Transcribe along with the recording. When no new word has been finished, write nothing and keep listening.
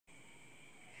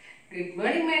Good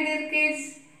morning, my dear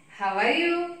kids. How are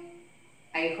you?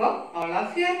 I hope all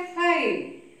of you are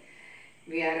fine.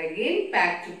 We are again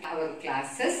back to our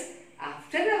classes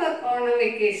after our Onam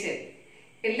vacation.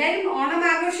 എല്ലാരും ഓണം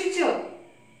ആഘോഷിച്ചോ?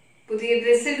 പുതിയ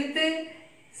dress എടുത്ത്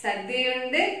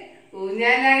സദ്യയുണ്ട്,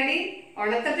 ഊഞ്ഞാലാടി,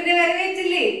 ഓണത്തപ്പിനെ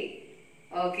വരവേറ്റില്ലേ?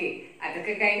 Okay,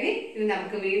 അതൊക്കെ കഴിഞ്ഞ് ഇനി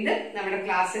നമുക്ക് വീണ്ടും നമ്മുടെ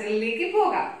ക്ലാസ്സുകളിലേക്ക്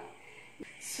പോകാം.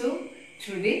 So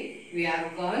today we are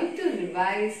going to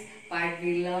revise what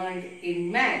we learned in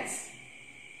maths.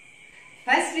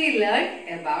 First we learned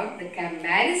about the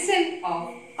comparison of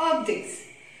objects.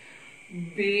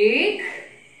 Big,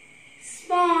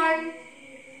 small,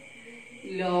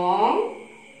 long,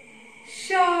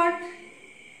 short,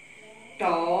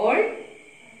 tall,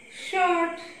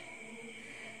 short,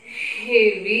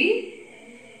 heavy,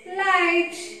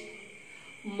 light,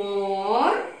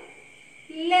 more,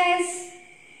 less.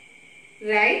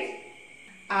 Right?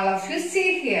 All of you see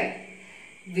here.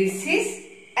 This is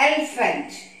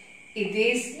elephant. It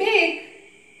is big.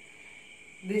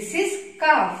 This is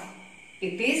calf.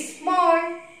 It is small.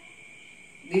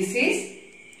 This is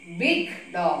big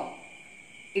dog.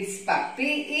 Its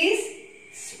puppy is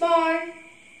small.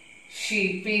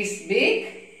 Sheep is big.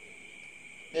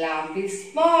 Lamb is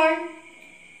small.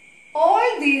 All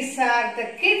these are the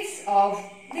kids of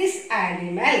these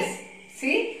animals.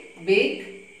 See? Big,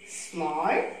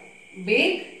 small,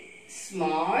 big,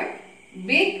 small,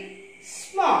 big,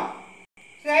 small.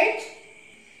 Right?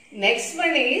 Next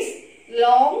one is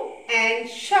long and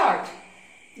short.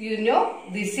 You know,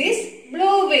 this is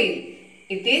blue whale.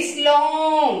 It is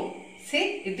long. See,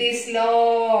 it is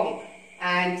long.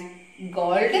 And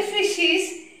goldfish is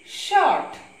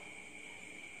short.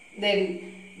 Then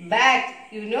bat,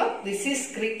 you know, this is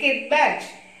cricket bat.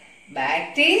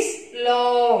 Bat is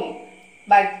long,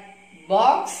 but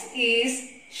box is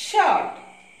short.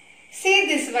 See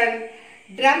this one.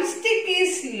 Drumstick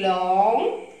is long.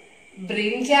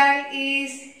 Brinjal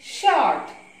is short.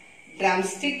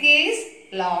 Drumstick is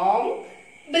long.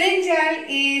 Brinjal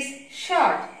is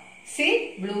short. See,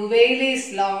 blue whale is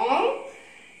long.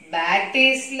 Bat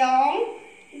is long.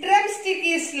 Drumstick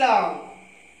is long.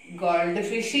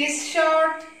 Goldfish is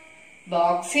short.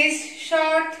 Box is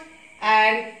short.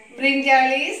 And brinjal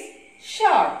is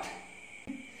short.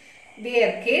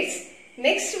 Dear kids,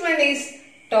 next one is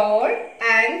tall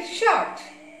and short.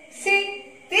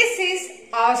 See, this is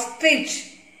ostrich.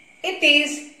 It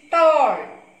is tall.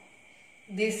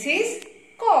 This is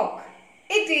cock.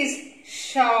 It is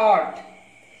short.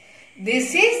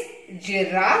 This is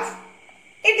giraffe.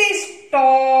 It is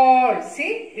tall.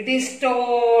 See, it is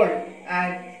tall.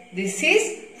 And this is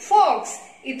fox.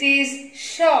 It is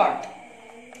short.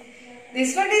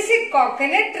 This one is a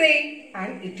coconut tree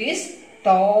and it is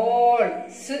tall.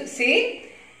 So, see,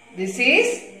 this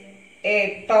is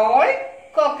a tall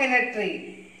coconut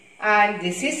tree and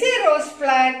this is a rose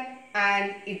plant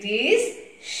and it is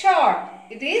short.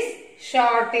 It is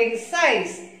short in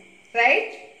size,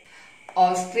 right?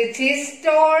 Ostrich is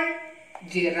tall,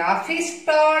 giraffe is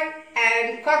tall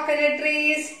and coconut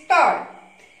tree is tall.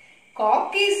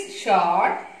 Cock is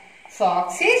short,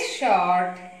 fox is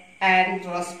short and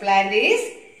rose plant is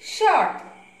short.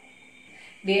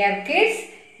 Dear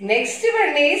kids, next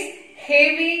one is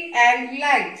heavy and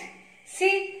light.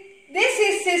 See, this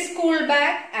is a school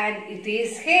bag and it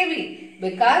is heavy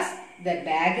because the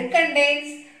bag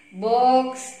contains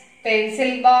books,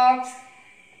 pencil box,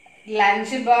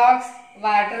 lunch box,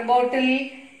 water bottle,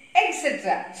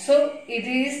 etc. So, it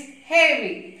is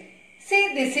heavy.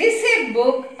 See, this is a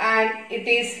book and it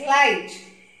is light.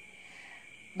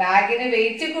 Bagine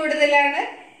weight kududalana,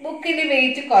 bookine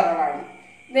weight koravaanu.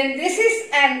 Then this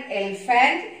is an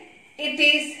elephant. It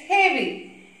is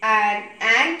heavy and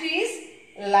ant is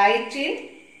light in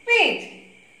weight.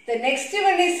 The next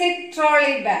one is a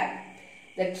trolley bag.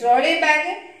 The trolley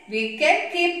bag, we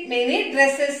can keep many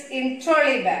dresses in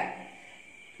trolley bag.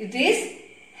 It is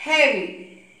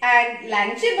heavy and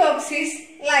lunch box is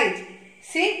light.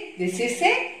 See, this is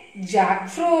a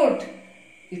jackfruit.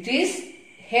 It is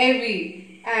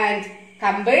heavy and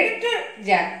compared to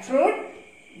jackfruit,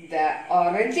 the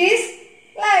orange is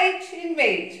light in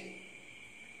weight.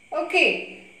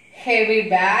 Okay, heavy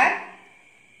bag,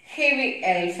 heavy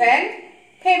elephant,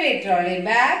 heavy trolley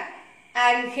bag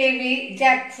and heavy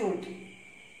jackfruit.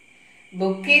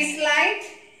 Book is light,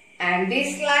 ant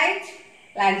is light,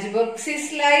 lunch box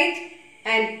is light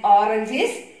and orange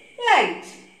is light.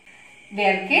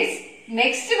 Dear kids,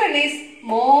 next one is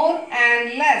more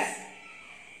and less.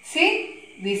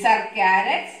 See, these are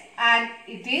carrots and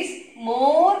it is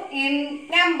more in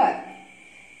number.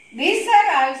 These are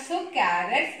also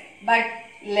carrots but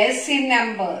less in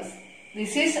numbers.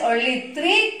 this is only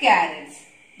 3 carrots.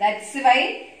 That's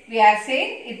why we are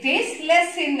saying it is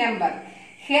less in number.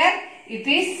 Here it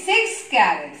is 6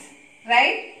 carrots.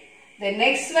 Right? The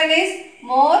next one is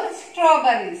more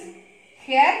strawberries.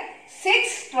 Here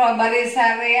 6 strawberries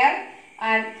are there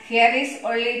and here is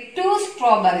only 2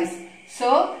 strawberries.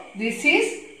 So this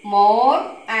is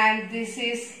more and this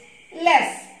is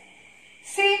less.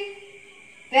 See,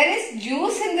 there is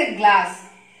juice in the glass.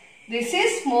 This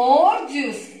is more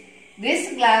juice.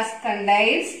 This glass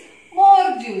contains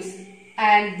more juice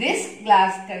and this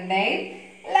glass contains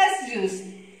less juice.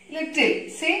 Little,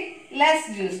 see,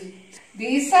 less juice.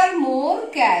 These are more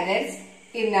carrots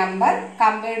in number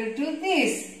compared to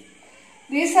these.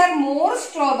 These are more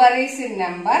strawberries in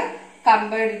number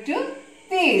compared to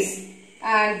these.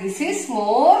 And this is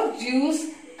more juice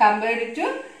compared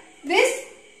to this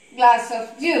glass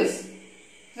of juice.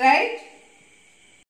 Right?